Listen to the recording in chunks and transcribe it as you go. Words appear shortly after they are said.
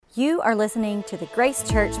You are listening to the Grace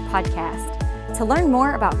Church podcast. To learn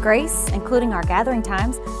more about Grace, including our gathering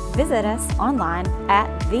times, visit us online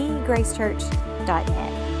at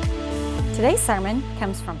thegracechurch.net. Today's sermon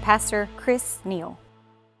comes from Pastor Chris Neal.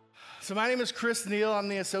 So my name is Chris Neal. I'm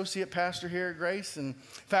the associate pastor here at Grace, and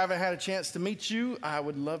if I haven't had a chance to meet you, I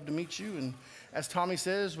would love to meet you. And as Tommy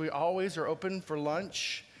says, we always are open for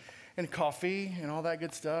lunch and coffee and all that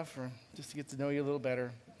good stuff, or just to get to know you a little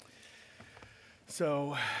better.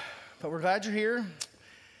 But we're glad you're here.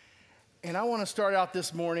 And I want to start out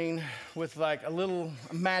this morning with like a little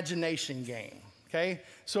imagination game, okay?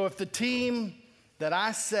 So if the team that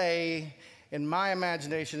I say in my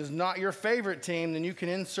imagination is not your favorite team, then you can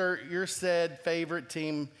insert your said favorite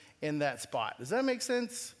team in that spot. Does that make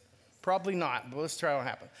sense? Probably not, but let's try what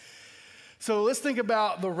happens. So let's think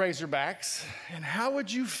about the Razorbacks, and how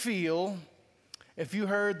would you feel if you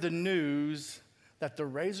heard the news that the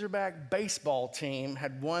Razorback baseball team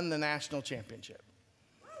had won the national championship?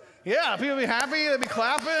 Yeah, people would be happy, they'd be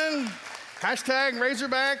clapping, hashtag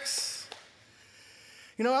Razorbacks.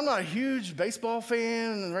 You know, I'm not a huge baseball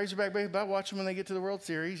fan, and Razorback baseball, I watch them when they get to the World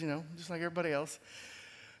Series, you know, just like everybody else.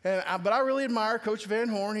 But I really admire Coach Van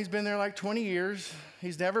Horn. He's been there like 20 years.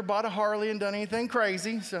 He's never bought a Harley and done anything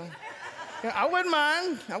crazy, so yeah, I wouldn't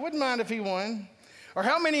mind if he won. Or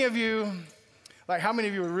how many of you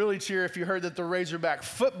would really cheer if you heard that the Razorback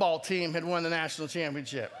football team had won the national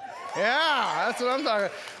championship? Yeah, that's what I'm talking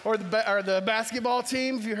about. Or the basketball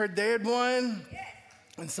team, if you heard they had won.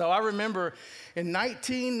 And so I remember in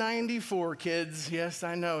 1994, kids, yes,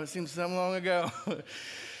 I know, it seems so long ago.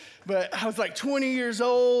 But I was like 20 years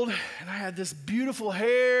old, and I had this beautiful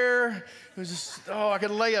hair. It was just, I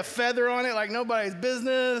could lay a feather on it like nobody's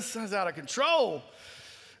business. I was out of control.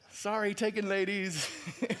 Sorry, taken ladies.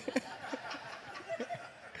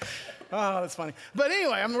 Oh, that's funny. But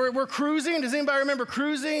anyway, we're cruising. Does anybody remember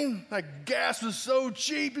cruising? Like, gas was so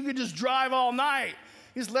cheap, you could just drive all night.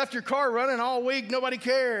 You just left your car running all week, nobody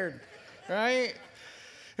cared, right?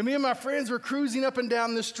 And me and my friends were cruising up and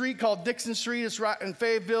down this street called Dixon Street. It's right in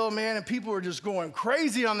Fayetteville, man, and people were just going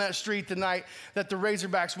crazy on that street the night that the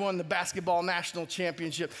Razorbacks won the basketball national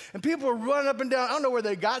championship. And people were running up and down. I don't know where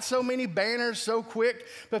they got so many banners so quick,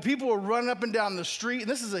 but people were running up and down the street. And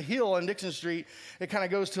this is a hill on Dixon Street. It kind of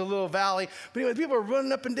goes to a little valley. But anyway, people were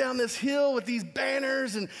running up and down this hill with these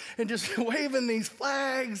banners and just waving these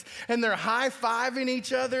flags. And they're high-fiving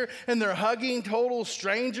each other, and they're hugging total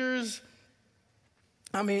strangers.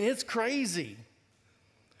 I mean, it's crazy.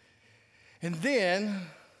 And then,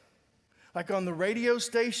 like on the radio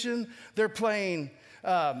station, they're playing,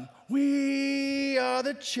 "We are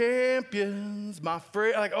the champions, my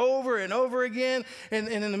friend," like over and over again. And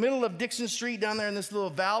in the middle of Dixon Street down there in this little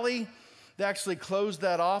valley, they actually closed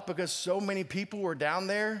that off because so many people were down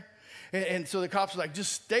there. And so the cops were like,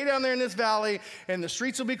 just stay down there in this valley, and the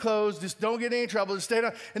streets will be closed. Just don't get in any trouble. Just stay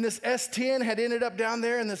down. And this S10 had ended up down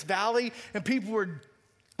there in this valley, and people were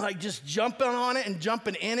like just jumping on it and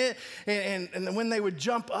jumping in it. And when they would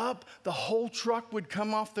jump up, the whole truck would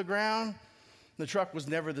come off the ground. The truck was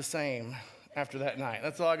never the same after that night.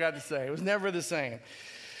 That's all I got to say. It was never the same.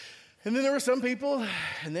 And then there were some people,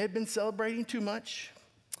 and they had been celebrating too much.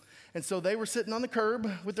 And so they were sitting on the curb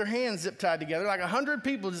with their hands zip tied together, like 100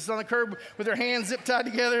 people just on the curb with their hands zip tied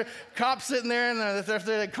together. Cops sitting there, and if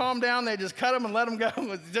they calm down, they just cut them and let them go.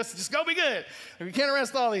 Just go be good. You can't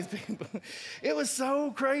arrest all these people. It was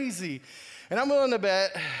so crazy. And I'm willing to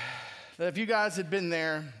bet that if you guys had been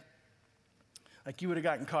there, like you would have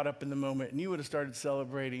gotten caught up in the moment, and you would have started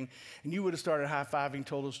celebrating, and you would have started high-fiving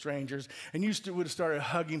total strangers, and you would have started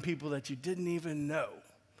hugging people that you didn't even know.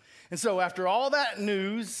 And so after all that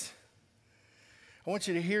news, I want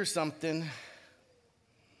you to hear something,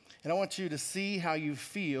 and I want you to see how you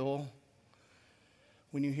feel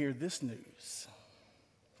when you hear this news.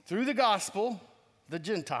 Through the gospel, the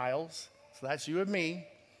Gentiles, so that's you and me,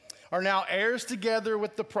 are now heirs together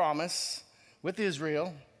with the promise, with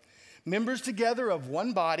Israel, members together of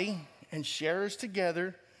one body, and sharers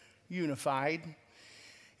together, unified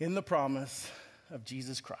in the promise of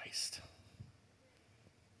Jesus Christ.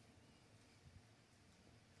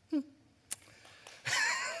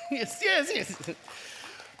 Yes.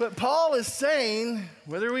 But Paul is saying,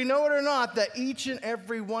 whether we know it or not, that each and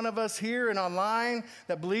every one of us here and online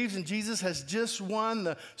that believes in Jesus has just won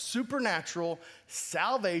the supernatural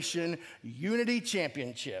salvation unity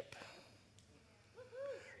championship.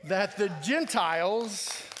 That the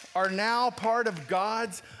Gentiles are now part of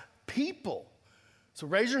God's people. So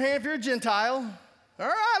raise your hand if you're a Gentile. All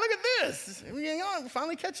right, look at this. We're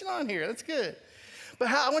finally catching on here. That's good. But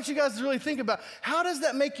I want you guys to really think about, how does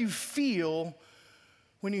that make you feel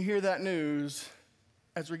when you hear that news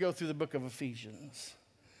as we go through the book of Ephesians.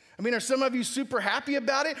 I mean, are some of you super happy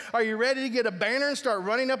about it? Are you ready to get a banner and start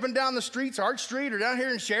running up and down the streets, Arch Street, or down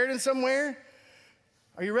here in Sheridan somewhere?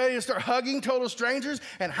 Are you ready to start hugging total strangers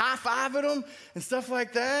and high-fiving them and stuff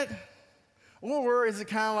like that? Or is it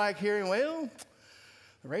kind of like hearing, well,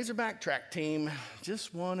 the Razorback track team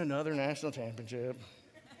just won another national championship.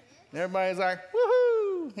 And everybody's like,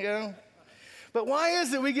 woohoo, you know? But why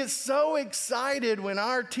is it we get so excited when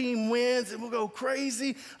our team wins and we'll go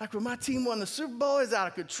crazy? Like when my team won the Super Bowl, it's out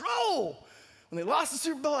of control. When they lost the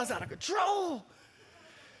Super Bowl, it's out of control.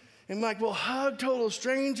 And like we'll hug total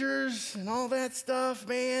strangers and all that stuff,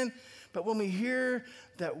 man. But when we hear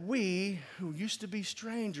that we, who used to be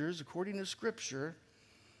strangers, according to Scripture,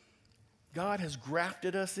 God has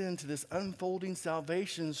grafted us into this unfolding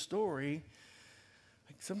salvation story,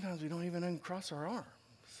 like sometimes we don't even uncross our arms.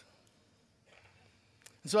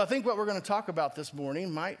 And so I think what we're going to talk about this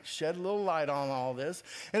morning might shed a little light on all this,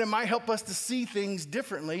 and it might help us to see things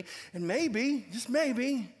differently, and maybe, just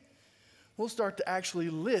maybe, we'll start to actually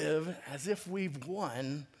live as if we've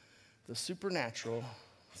won the supernatural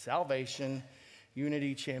salvation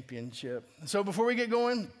unity championship. And so before we get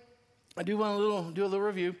going, I do want to do a little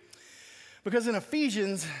review, because in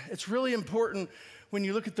Ephesians, it's really important when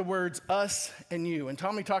you look at the words us and you. And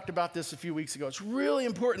Tommy talked about this a few weeks ago. It's really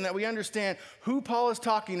important that we understand who Paul is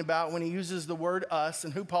talking about when he uses the word us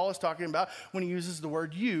and who Paul is talking about when he uses the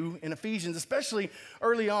word you in Ephesians, especially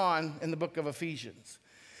early on in the book of Ephesians.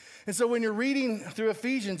 And so when you're reading through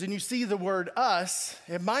Ephesians and you see the word us,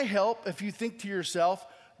 it might help if you think to yourself,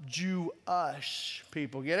 Jew-ush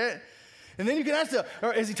people, get it? And then you can ask,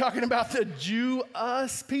 or is he talking about the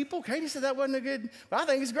Jew-us people? Katie said that wasn't a good, but I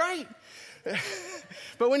think it's great.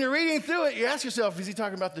 But when you're reading through it, you ask yourself, is he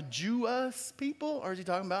talking about the Jew-us people, or is he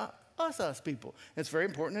talking about us people? It's very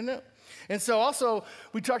important to know. And so also,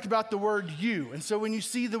 we talked about the word you. And so when you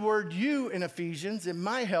see the word you in Ephesians, it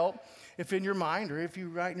might help if in your mind, or if you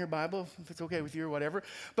write in your Bible, if it's okay with you or whatever,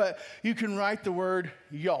 but you can write the word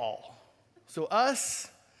y'all. So us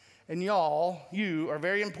and y'all, you, are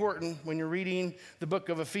very important when you're reading the book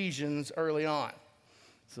of Ephesians early on.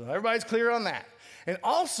 So everybody's clear on that. And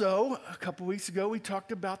also, a couple weeks ago, we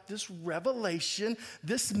talked about this revelation,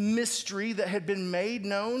 this mystery that had been made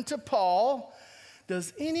known to Paul.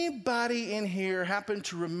 Does anybody in here happen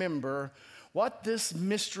to remember what this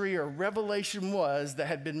mystery or revelation was that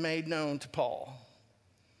had been made known to Paul?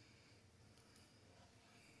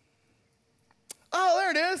 Oh,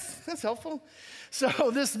 there it is. That's helpful.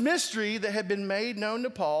 So this mystery that had been made known to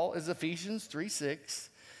Paul is Ephesians 3:6.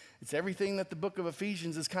 It's everything that the book of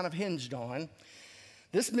Ephesians is kind of hinged on.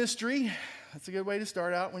 This mystery, that's a good way to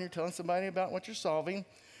start out when you're telling somebody about what you're solving.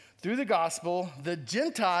 Through the gospel, the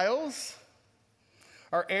Gentiles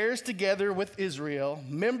are heirs together with Israel,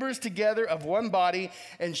 members together of one body,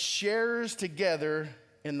 and sharers together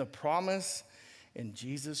in the promise in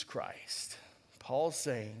Jesus Christ. Paul's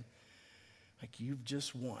saying, like, you've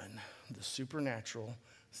just won the supernatural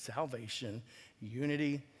salvation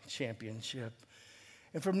unity championship.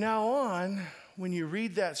 And from now on, when you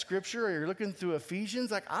read that scripture or you're looking through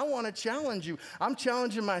Ephesians, like, I want to challenge you. I'm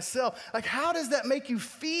challenging myself. Like, how does that make you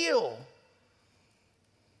feel?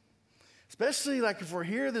 Especially like if we're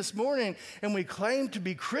here this morning and we claim to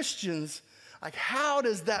be Christians, like, how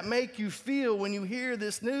does that make you feel when you hear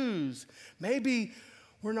this news? Maybe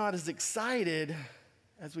we're not as excited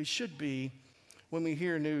as we should be when we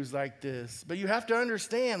hear news like this. But you have to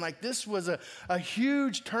understand, like, this was a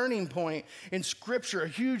huge turning point in Scripture, a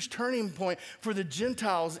huge turning point for the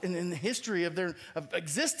Gentiles in the history of their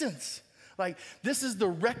existence. Like, this is the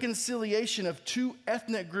reconciliation of two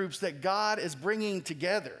ethnic groups that God is bringing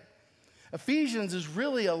together. Ephesians is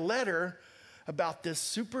really a letter about this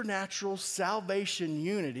supernatural salvation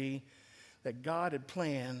unity that God had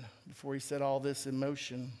planned before he set all this in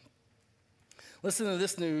motion. Listen to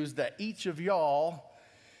this news that each of y'all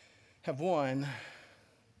have won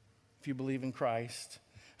if you believe in Christ.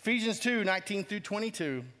 Ephesians 2:19 through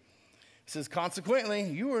 22 says, consequently,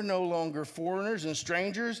 you are no longer foreigners and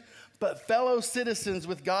strangers, but fellow citizens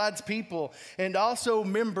with God's people and also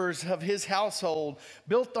members of his household,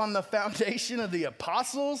 built on the foundation of the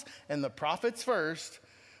apostles and the prophets first,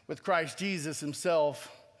 with Christ Jesus himself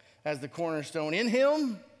as the cornerstone. In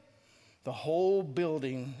him, the whole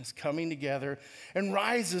building is coming together and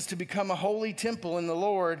rises to become a holy temple in the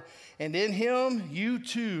Lord. And in him, you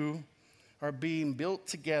too are being built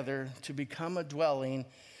together to become a dwelling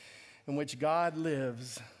in which God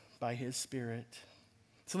lives by his Spirit.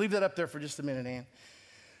 So leave that up there for just a minute, Ann.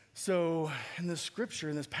 So in the scripture,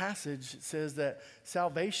 in this passage, it says that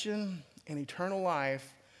salvation and eternal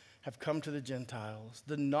life have come to the Gentiles.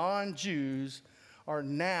 The non-Jews are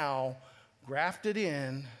now grafted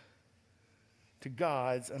in to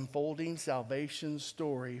God's unfolding salvation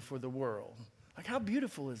story for the world. Like, how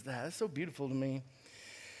beautiful is that? It's so beautiful to me.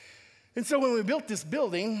 And so when we built this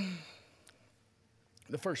building,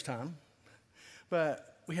 the first time,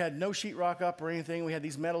 but we had no sheetrock up or anything. We had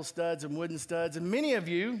these metal studs and wooden studs. And many of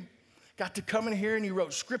you got to come in here and you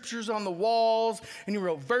wrote scriptures on the walls and you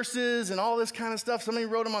wrote verses and all this kind of stuff. Some of you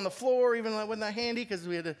wrote them on the floor, even though it wasn't that handy because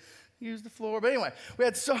we had to use the floor. But anyway, we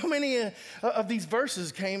had so many of these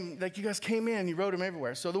verses that you guys came in and you wrote them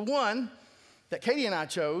everywhere. So the one that Katie and I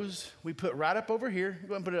chose, we put right up over here. Go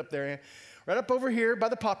ahead and put it up there. Right up over here by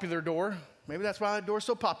the popular door. Maybe that's why that door's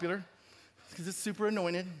so popular, because it's super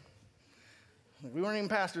anointed. We weren't even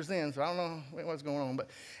pastors then, so I don't know what's going on. But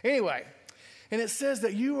anyway, and it says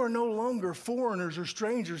that you are no longer foreigners or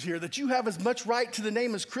strangers here, that you have as much right to the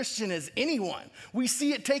name as Christian as anyone. We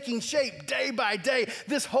see it taking shape day by day.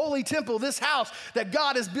 This holy temple, this house that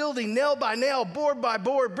God is building nail by nail, board by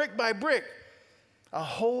board, brick by brick. A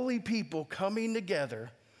holy people coming together,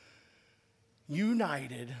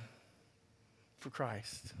 united for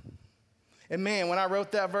Christ. And man, when I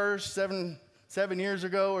wrote that verse 7 years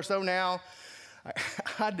ago or so now,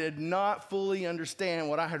 I did not fully understand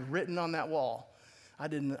what I had written on that wall. I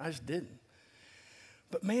just didn't.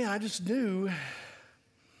 But man, I just knew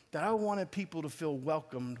that I wanted people to feel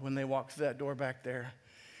welcomed when they walked through that door back there.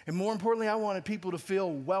 And more importantly, I wanted people to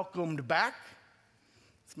feel welcomed back.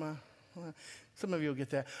 Some of you will get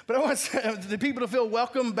that. But I want the people to feel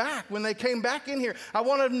welcome back when they came back in here. I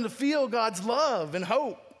wanted them to feel God's love and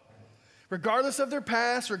hope. Regardless of their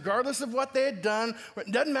past, regardless of what they had done,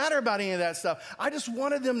 it doesn't matter about any of that stuff. I just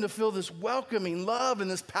wanted them to feel this welcoming love and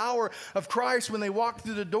this power of Christ when they walked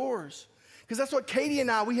through the doors. Because that's what Katie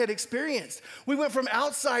and we had experienced. We went from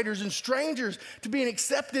outsiders and strangers to being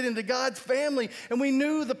accepted into God's family, and we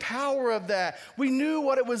knew the power of that. We knew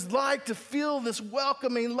what it was like to feel this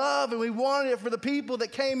welcoming love, and we wanted it for the people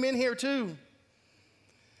that came in here too.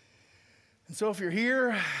 And so if you're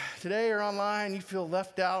here today or online, you feel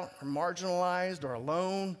left out or marginalized or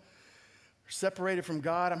alone or separated from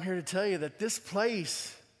God, I'm here to tell you that this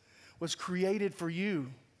place was created for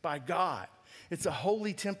you by God. It's a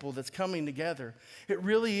holy temple that's coming together. It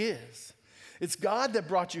really is. It's God that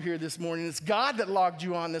brought you here this morning. It's God that logged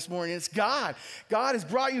you on this morning. It's God. God has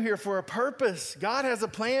brought you here for a purpose. God has a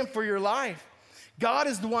plan for your life. God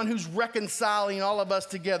is the one who's reconciling all of us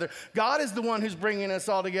together. God is the one who's bringing us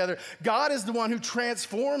all together. God is the one who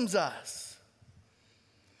transforms us.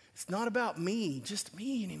 It's not about me, just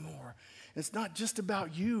me anymore. It's not just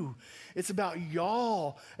about you. It's about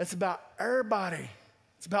y'all. It's about everybody.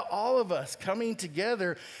 It's about all of us coming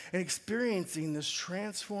together and experiencing this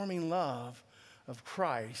transforming love of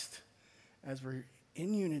Christ as we're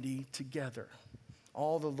in unity together,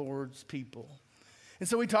 all the Lord's people. And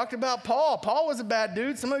so we talked about Paul. Paul was a bad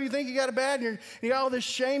dude. Some of you think you got a bad, and you got all this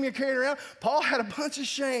shame you're carrying around. Paul had a bunch of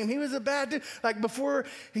shame. He was a bad dude. Like before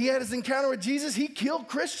he had his encounter with Jesus, he killed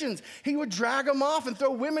Christians. He would drag them off and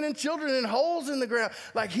throw women and children in holes in the ground.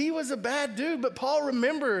 Like he was a bad dude, but Paul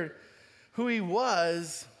remembered who he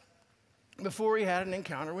was before he had an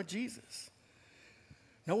encounter with Jesus.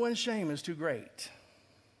 No one's shame is too great.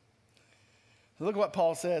 Look at what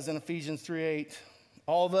Paul says in Ephesians 3:8.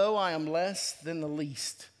 Although I am less than the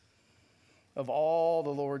least of all the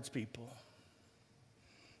Lord's people,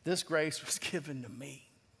 this grace was given to me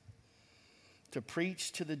to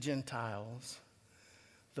preach to the Gentiles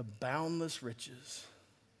the boundless riches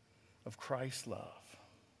of Christ's love.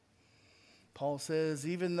 Paul says,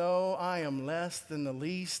 even though I am less than the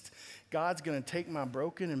least, God's going to take my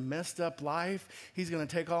broken and messed up life. He's going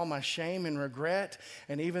to take all my shame and regret.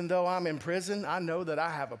 And even though I'm in prison, I know that I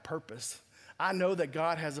have a purpose. I know that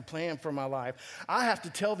God has a plan for my life. I have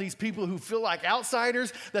to tell these people who feel like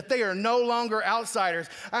outsiders that they are no longer outsiders.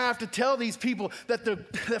 I have to tell these people that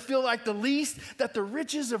feel like the least, that the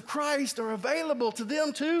riches of Christ are available to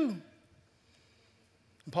them too.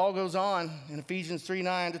 And Paul goes on in Ephesians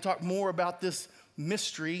 3:9 to talk more about this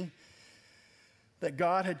mystery that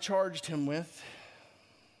God had charged him with.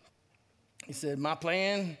 He said, my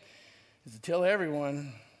plan is to tell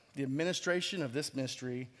everyone the administration of this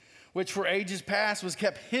mystery, which for ages past was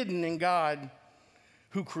kept hidden in God,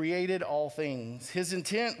 who created all things. His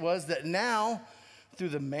intent was that now, through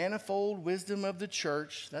the manifold wisdom of the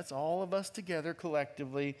church, that's all of us together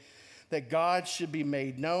collectively, that God should be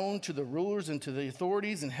made known to the rulers and to the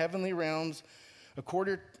authorities in heavenly realms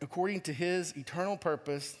according to his eternal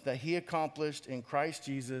purpose that he accomplished in Christ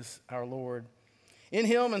Jesus our Lord. In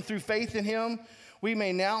him and through faith in him, we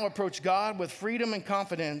may now approach God with freedom and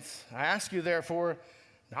confidence. I ask you, therefore,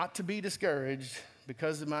 not to be discouraged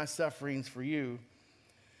because of my sufferings for you,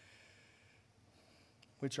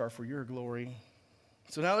 which are for your glory.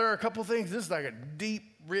 So now there are a couple things. This is like a deep,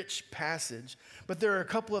 rich passage. But there are a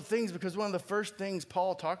couple of things, because one of the first things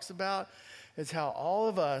Paul talks about is how all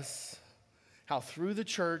of us, how through the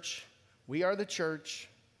church, we are the church,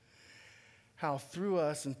 how through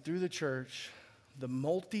us and through the church, the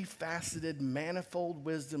multifaceted, manifold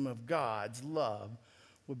wisdom of God's love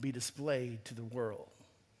would be displayed to the world.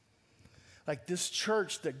 Like this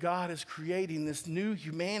church that God is creating, this new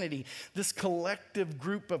humanity, this collective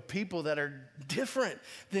group of people that are different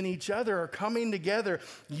than each other are coming together,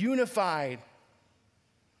 unified.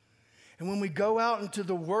 And when we go out into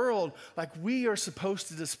the world, like we are supposed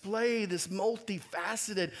to display this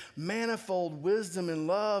multifaceted, manifold wisdom and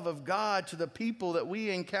love of God to the people that we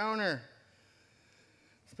encounter,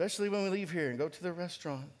 especially when we leave here and go to the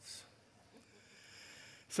restaurants.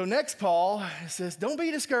 So next, Paul says, don't be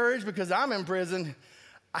discouraged because I'm in prison.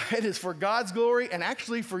 It is for God's glory and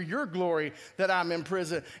actually for your glory that I'm in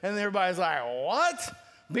prison. And everybody's like, what?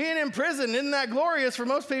 Being in prison, isn't that glorious for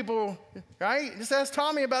most people, right? Just ask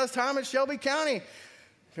Tommy about his time at Shelby County.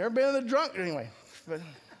 If you ever been in the drunk, anyway.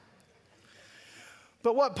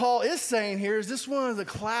 But what Paul is saying here is this one of the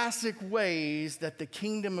classic ways that the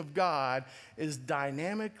kingdom of God is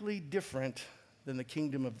dynamically different than the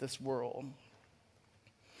kingdom of this world.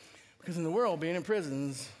 Because in the world, being in prison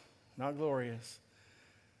is not glorious.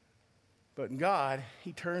 But in God,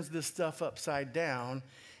 he turns this stuff upside down,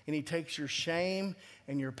 and he takes your shame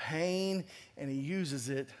and your pain, and he uses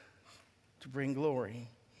it to bring glory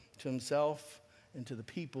to himself and to the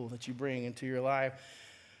people that you bring into your life.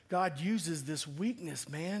 God uses this weakness,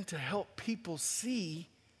 man, to help people see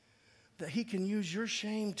that he can use your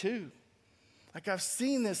shame too. Like I've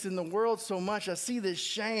seen this in the world so much. I see this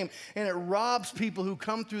shame, and it robs people who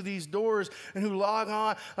come through these doors and who log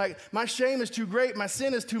on. Like, my shame is too great. My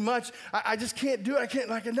sin is too much. I just can't do it. I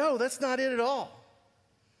can't, no, that's not it at all.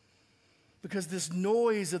 Because this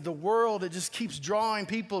noise of the world, it just keeps drawing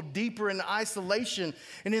people deeper into isolation.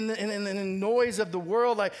 And in the noise of the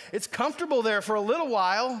world, like, it's comfortable there for a little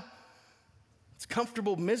while. It's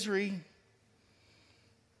comfortable misery.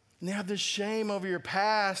 And you have this shame over your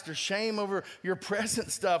past or shame over your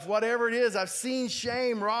present stuff, whatever it is. I've seen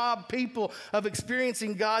shame rob people of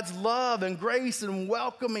experiencing God's love and grace and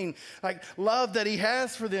welcoming, like love that he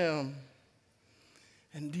has for them.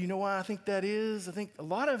 And do you know why I think that is? I think a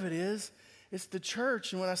lot of it is, it's the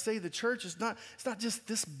church. And when I say the church, it's not just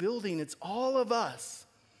this building, it's all of us.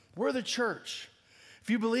 We're the church. If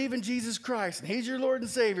you believe in Jesus Christ and he's your Lord and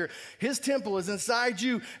Savior, his temple is inside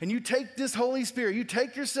you, and you take this Holy Spirit, you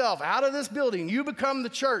take yourself out of this building, you become the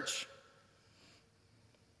church.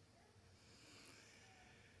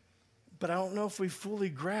 But I don't know if we fully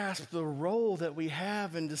grasp the role that we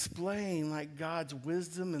have in displaying like God's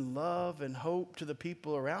wisdom and love and hope to the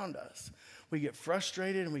people around us. We get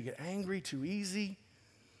frustrated and we get angry too easy.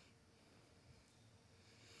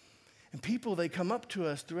 And people, they come up to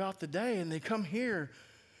us throughout the day, and they come here,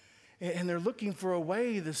 and they're looking for a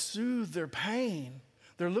way to soothe their pain.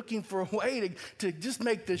 They're looking for a way to just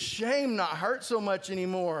make the shame not hurt so much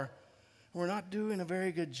anymore. We're not doing a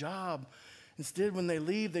very good job. Instead, when they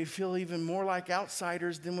leave, they feel even more like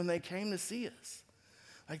outsiders than when they came to see us.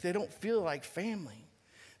 Like they don't feel like family.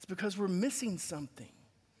 It's because we're missing something.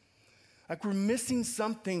 Like we're missing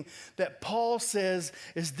something that Paul says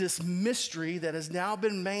is this mystery that has now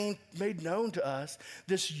been made known to us,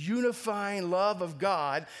 this unifying love of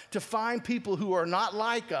God to find people who are not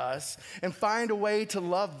like us and find a way to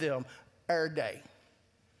love them every day.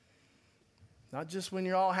 Not just when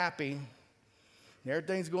you're all happy and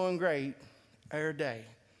everything's going great, every day.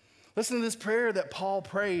 Listen to this prayer that Paul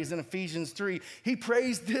prays in Ephesians 3. He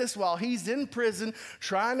prays this while he's in prison,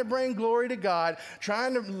 trying to bring glory to God,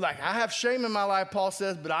 I have shame in my life, Paul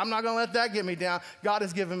says, but I'm not going to let that get me down. God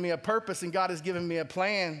has given me a purpose, and God has given me a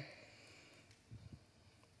plan.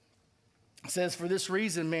 It says, for this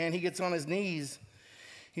reason, man, he gets on his knees.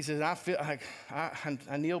 He says, I feel like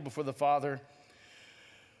I kneel before the Father,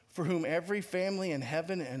 for whom every family in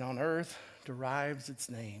heaven and on earth derives its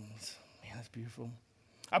names. Man, that's beautiful.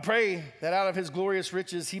 I pray that out of his glorious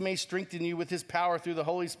riches, he may strengthen you with his power through the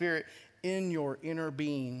Holy Spirit in your inner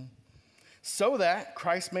being, so that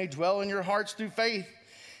Christ may dwell in your hearts through faith.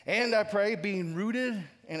 And I pray, being rooted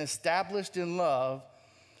and established in love,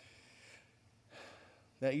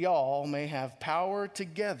 that y'all may have power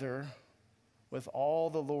together with all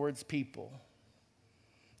the Lord's people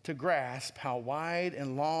to grasp how wide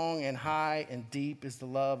and long and high and deep is the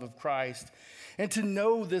love of Christ, and to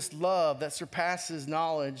know this love that surpasses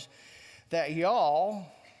knowledge, that y'all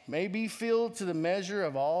may be filled to the measure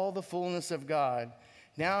of all the fullness of God.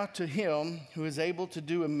 Now to him who is able to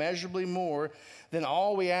do immeasurably more than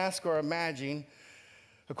all we ask or imagine,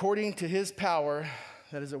 according to his power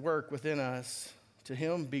that is at work within us, to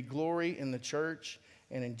him be glory in the church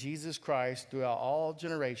and in Jesus Christ throughout all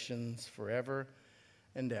generations, forever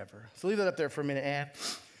and ever. So leave that up there for a minute, Ann.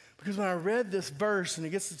 Because when I read this verse, and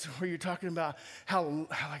it gets to where you're talking about how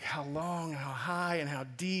long and how high and how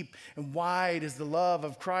deep and wide is the love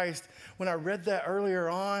of Christ, when I read that earlier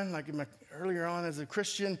on, earlier on as a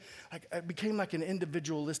Christian, it became like an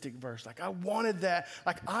individualistic verse. Like I wanted that,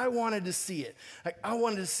 like I wanted to see it. Like I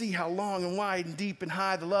wanted to see how long and wide and deep and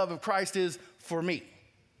high the love of Christ is for me.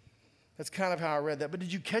 That's kind of how I read that. But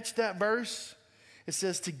did you catch that verse? It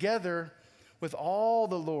says, together with all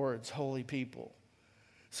the Lord's holy people.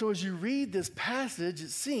 So as you read this passage,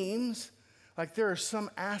 it seems like there are some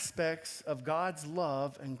aspects of God's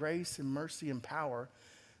love and grace and mercy and power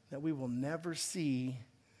that we will never see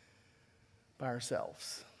by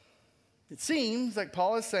ourselves. It seems like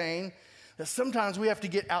Paul is saying that sometimes we have to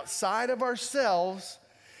get outside of ourselves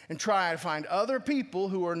and try to find other people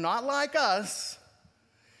who are not like us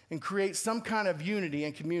and create some kind of unity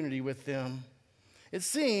and community with them. It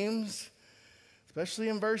seems, especially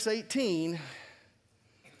in verse 18,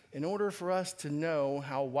 in order for us to know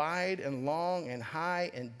how wide and long and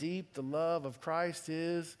high and deep the love of Christ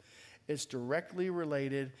is, it's directly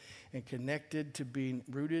related and connected to being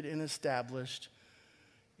rooted and established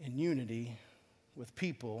in unity with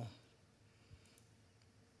people,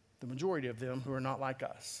 the majority of them who are not like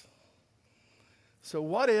us. So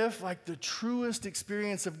what if, like the truest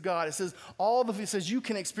experience of God, it says you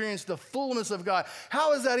can experience the fullness of God.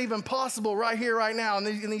 How is that even possible right here, right now,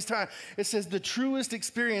 in these times? It says the truest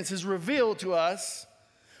experience is revealed to us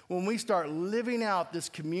when we start living out this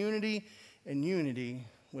community and unity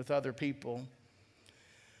with other people.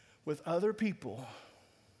 With other people,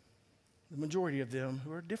 the majority of them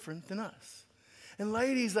who are different than us. And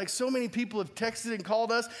ladies, like so many people have texted and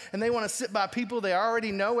called us, and they want to sit by people they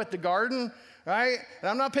already know at the garden, right? And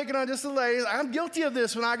I'm not picking on just the ladies. I'm guilty of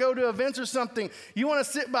this when I go to events or something. You want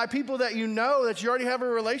to sit by people that you know, that you already have a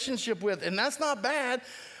relationship with, and that's not bad.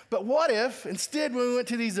 But what if, instead, when we went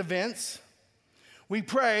to these events, we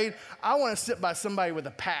prayed, I want to sit by somebody with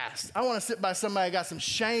a past. I want to sit by somebody that got some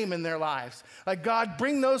shame in their lives. Like, God,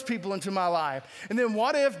 bring those people into my life. And then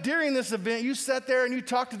what if during this event you sat there and you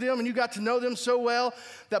talked to them and you got to know them so well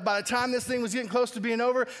that by the time this thing was getting close to being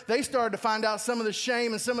over, they started to find out some of the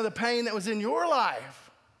shame and some of the pain that was in your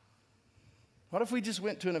life? What if we just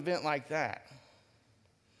went to an event like that?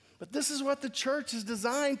 But this is what the church is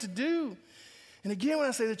designed to do. And again, when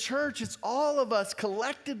I say the church, it's all of us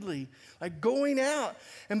collectively, like going out.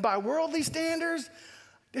 And by worldly standards,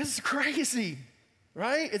 this is crazy,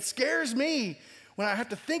 right? It scares me when I have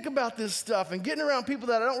to think about this stuff and getting around people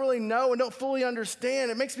that I don't really know and don't fully understand.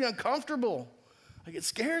 It makes me uncomfortable. Like it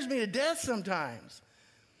scares me to death sometimes.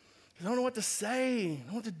 I don't know what to say, I don't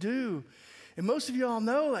know what to do. And most of you all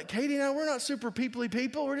know, like Katie and I, we're not super people-y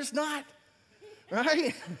people. We're just not,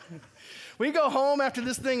 right? We go home after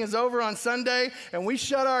this thing is over on Sunday, and we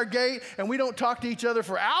shut our gate, and we don't talk to each other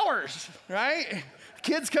for hours, right?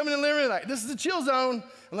 Kids come in the living room like, this is the chill zone.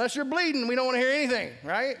 Unless you're bleeding, we don't want to hear anything,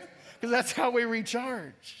 right? Because that's how we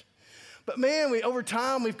recharge. But man, over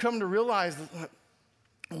time, we've come to realize that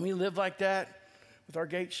when we live like that, with our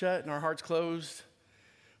gate shut and our hearts closed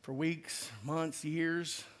for weeks, months,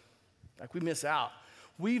 years, like we miss out.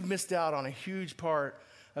 We've missed out on a huge part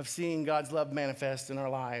of seeing God's love manifest in our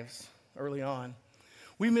lives early on.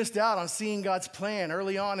 We missed out on seeing God's plan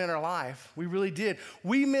early on in our life. We really did.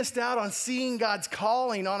 We missed out on seeing God's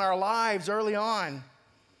calling on our lives early on.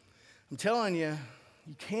 I'm telling you,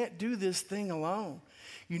 you can't do this thing alone.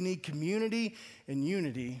 You need community and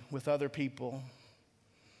unity with other people.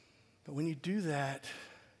 But when you do that,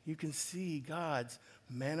 you can see God's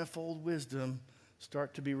manifold wisdom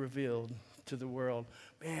start to be revealed to the world.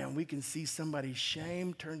 Man, we can see somebody's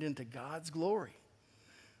shame turned into God's glory.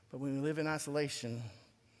 But when we live in isolation,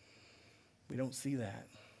 we don't see that.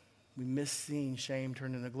 We miss seeing shame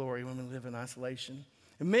turned into glory when we live in isolation.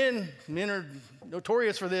 And men are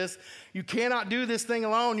notorious for this. You cannot do this thing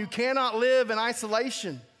alone. You cannot live in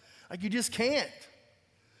isolation. Like you just can't.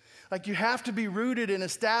 Like you have to be rooted and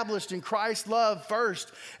established in Christ's love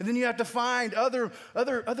first. And then you have to find other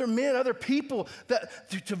men, other people that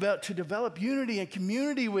to develop unity and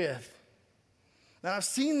community with. Now, I've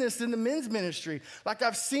seen this in the men's ministry. Like,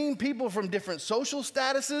 I've seen people from different social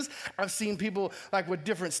statuses. I've seen people, like, with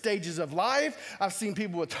different stages of life. I've seen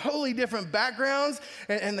people with totally different backgrounds,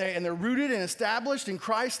 and they're rooted and established in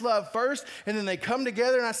Christ's love first, and then they come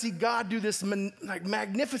together, and I see God do this,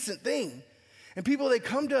 magnificent thing. And people, they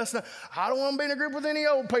come to us, I don't want to be in a group with any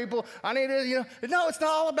old people. I need to, No, it's not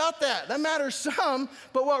all about that. That matters some,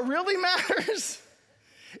 but what really matters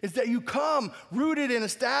is that you come rooted and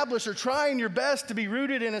established, or trying your best to be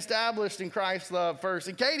rooted and established in Christ's love first.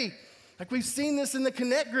 And Katie, like we've seen this in the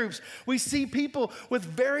Connect groups. We see people with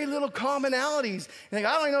very little commonalities. And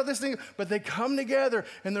I don't even know this thing, but they come together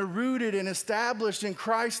and they're rooted and established in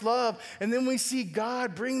Christ's love. And then we see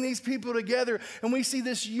God bring these people together, and we see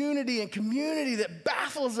this unity and community that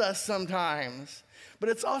baffles us sometimes. But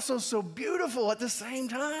it's also so beautiful at the same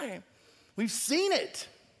time. We've seen it.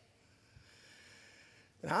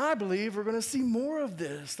 And I believe we're going to see more of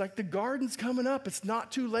this. Like the garden's coming up. It's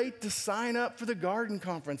not too late to sign up for the garden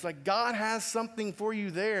conference. Like God has something for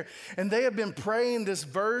you there. And they have been praying this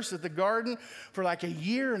verse at the garden for like a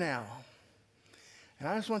year now. And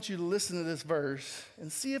I just want you to listen to this verse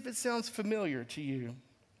and see if it sounds familiar to you. And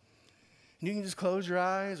you can just close your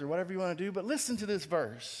eyes or whatever you want to do, but listen to this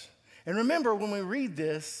verse. And remember, when we read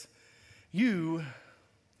this, the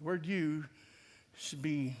word you should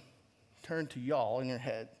be turn to y'all in your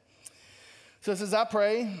head. So it says, I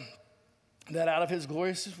pray that out of his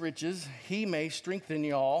glorious riches, he may strengthen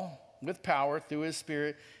y'all with power through his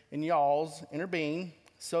Spirit in y'all's inner being,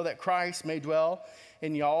 so that Christ may dwell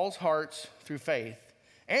in y'all's hearts through faith.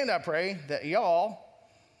 And I pray that y'all,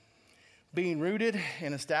 being rooted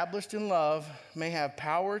and established in love, may have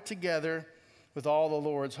power together with all the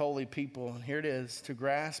Lord's holy people. And here it is, to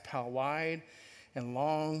grasp how wide and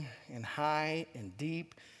long and high and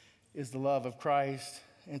deep is the love of Christ,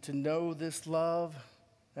 and to know this love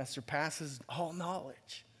that surpasses all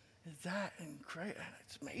knowledge. Is that incredible?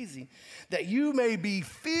 It's amazing. That you may be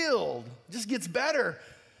filled, just gets better,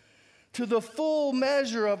 to the full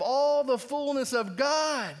measure of all the fullness of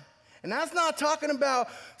God. And that's not talking about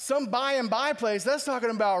some by and by place. That's talking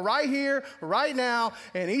about right here, right now,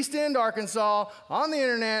 in East End, Arkansas, on the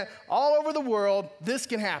internet, all over the world. This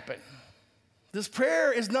can happen. This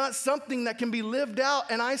prayer is not something that can be lived out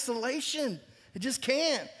in isolation. It just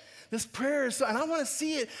can't. This prayer is, and I want to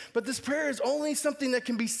see it, but this prayer is only something that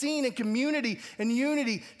can be seen in community and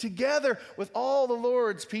unity together with all the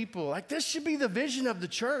Lord's people. Like this should be the vision of the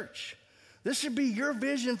church. This should be your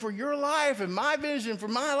vision for your life and my vision for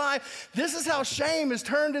my life. This is how shame is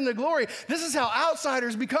turned into glory. This is how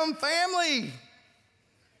outsiders become family.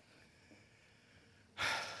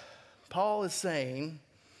 Paul is saying,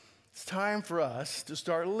 it's time for us to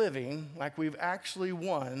start living like we've actually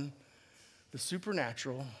won the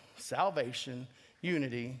supernatural salvation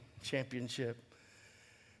unity championship.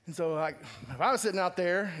 And so if I was sitting out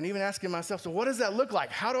there and even asking myself, so what does that look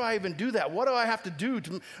like? How do I even do that? What do I have to do?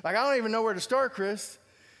 I don't even know where to start, Chris.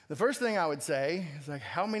 The first thing I would say is like,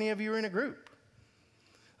 how many of you are in a group?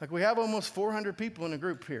 Like we have almost 400 people in a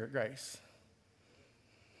group here at Grace.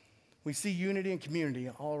 We see unity and community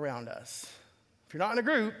all around us. If you're not in a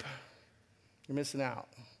group, you're missing out.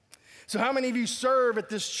 So how many of you serve at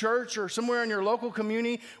this church or somewhere in your local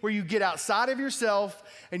community where you get outside of yourself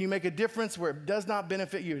and you make a difference where it does not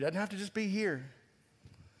benefit you? It doesn't have to just be here.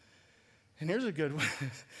 And here's a good one.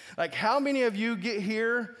 Like how many of you get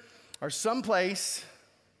here or someplace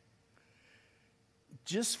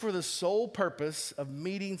just for the sole purpose of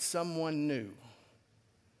meeting someone new?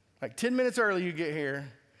 Like 10 minutes early you get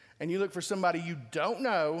here and you look for somebody you don't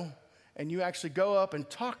know and you actually go up and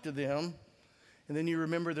talk to them, and then you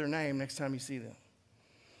remember their name next time you see them.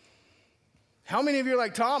 How many of you are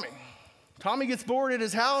like Tommy? Tommy gets bored at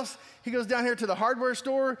his house. He goes down here to the hardware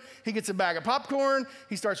store. He gets a bag of popcorn.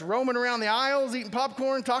 He starts roaming around the aisles, eating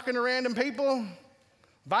popcorn, talking to random people,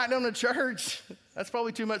 inviting them to church. That's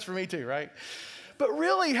probably too much for me too, right? But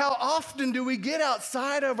really, how often do we get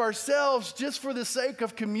outside of ourselves just for the sake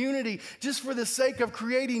of community, just for the sake of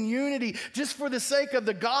creating unity, just for the sake of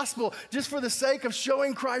the gospel, just for the sake of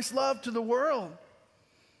showing Christ's love to the world?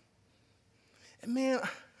 And man,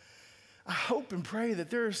 I hope and pray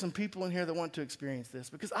that there are some people in here that want to experience this,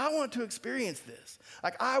 because I want to experience this.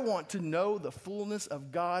 Like I want to know the fullness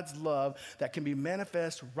of God's love that can be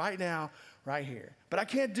manifest right now, right here. But I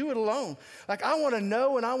can't do it alone. Like I want to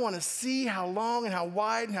know and I want to see how long and how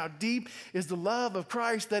wide and how deep is the love of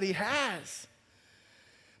Christ that he has.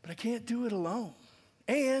 But I can't do it alone.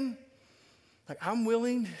 And like I'm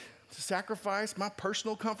willing to sacrifice my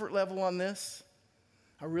personal comfort level on this.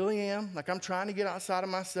 I really am. Like I'm trying to get outside of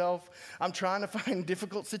myself. I'm trying to find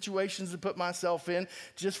difficult situations to put myself in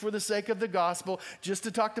just for the sake of the gospel, just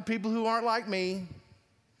to talk to people who aren't like me.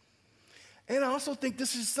 And I also think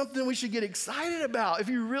this is something we should get excited about. If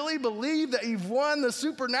you really believe that you've won the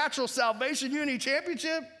supernatural salvation unity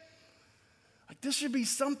championship, like this should be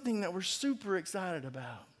something that we're super excited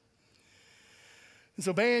about. And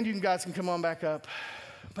so band, you guys can come on back up.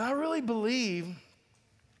 But I really believe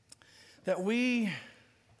that we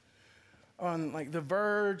are on like the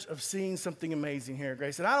verge of seeing something amazing here at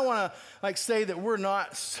Grace. And I don't want to like say that we're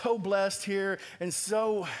not so blessed here and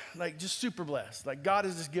so like just super blessed. Like God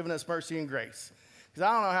has just given us mercy and grace. Because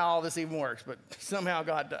I don't know how all this even works, but somehow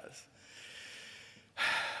God does.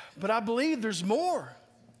 But I believe there's more.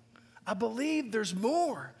 I believe there's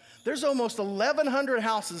more. There's almost 1,100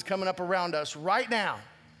 houses coming up around us right now.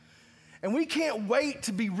 And we can't wait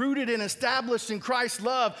to be rooted and established in Christ's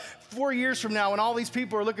love 4 years from now when all these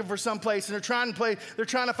people are looking for some place and they're trying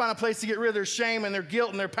to find a place to get rid of their shame and their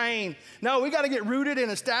guilt and their pain. No, we got to get rooted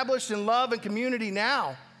and established in love and community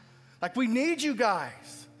now. Like we need you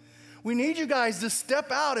guys. We need you guys to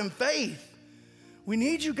step out in faith. We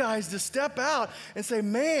need you guys to step out and say,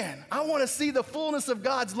 man, I want to see the fullness of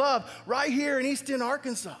God's love right here in East End,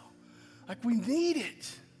 Arkansas. Like we need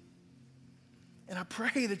it. And I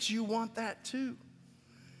pray that you want that too.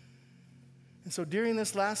 And so during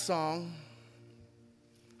this last song,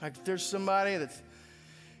 like if there's somebody that's,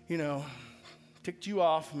 ticked you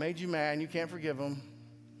off, made you mad, and you can't forgive them,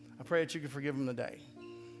 I pray that you can forgive them today.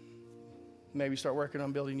 Maybe start working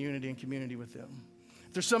on building unity and community with them.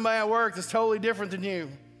 If there's somebody at work that's totally different than you,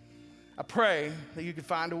 I pray that you can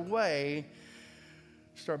find a way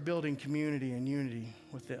to start building community and unity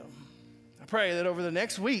with them. I pray that over the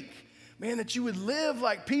next week, man, that you would live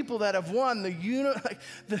like people that have won the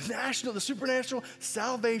supernatural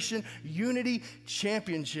salvation unity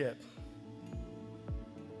championship.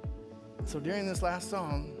 So during this last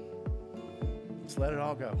song, let's let it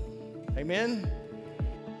all go. Amen.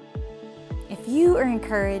 If you are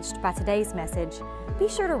encouraged by today's message, be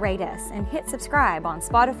sure to rate us and hit subscribe on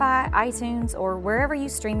Spotify, iTunes, or wherever you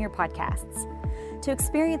stream your podcasts. To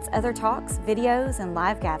experience other talks, videos, and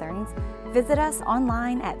live gatherings, visit us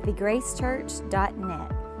online at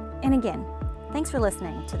thegracechurch.net. And again, thanks for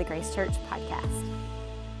listening to the Grace Church Podcast.